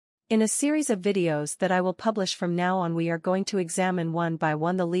In a series of videos that I will publish from now on, we are going to examine one by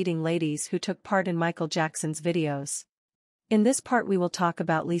one the leading ladies who took part in Michael Jackson's videos. In this part we will talk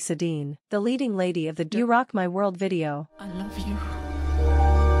about Lisa Dean, the leading lady of the You Rock My World video. I love you.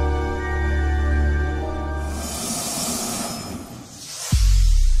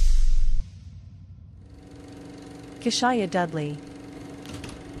 Kishaya Dudley.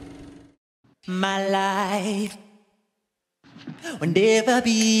 My life will never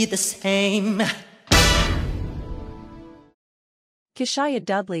be the same. Kishaya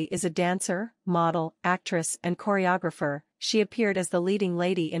Dudley is a dancer, model, actress, and choreographer. She appeared as the leading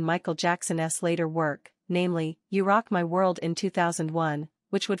lady in Michael Jackson's later work, namely, You Rock My World in 2001,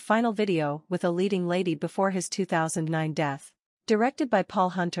 which would final video with a leading lady before his 2009 death. Directed by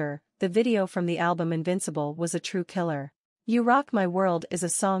Paul Hunter, the video from the album Invincible was a true killer. You Rock My World is a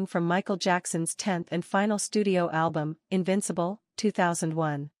song from Michael Jackson's 10th and final studio album, Invincible,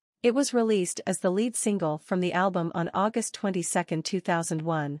 2001. It was released as the lead single from the album on August 22,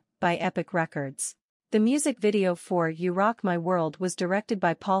 2001, by Epic Records. The music video for You Rock My World was directed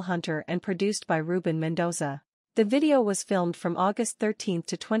by Paul Hunter and produced by Ruben Mendoza. The video was filmed from August 13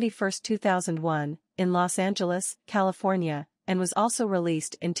 to 21, 2001, in Los Angeles, California, and was also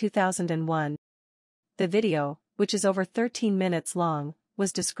released in 2001. The video, which is over 13 minutes long,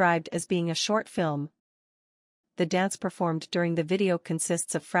 was described as being a short film. The dance performed during the video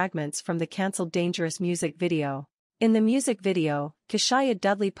consists of fragments from the cancelled Dangerous music video. In the music video, Kishaya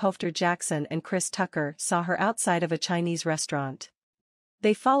Dudley Pofter Jackson and Chris Tucker saw her outside of a Chinese restaurant.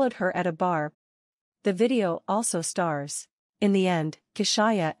 They followed her at a bar. The video also stars. In the end,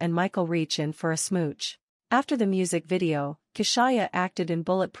 Kishaya and Michael reach in for a smooch. After the music video, Kishaya acted in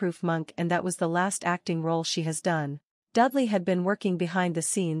Bulletproof Monk, and that was the last acting role she has done. Dudley had been working behind the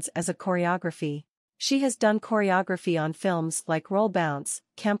scenes as a choreography. She has done choreography on films like Roll Bounce,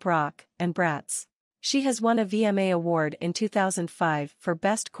 Camp Rock, and Bratz. She has won a VMA award in 2005 for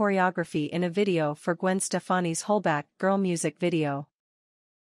Best Choreography in a Video for Gwen Stefani's Holback Girl music video.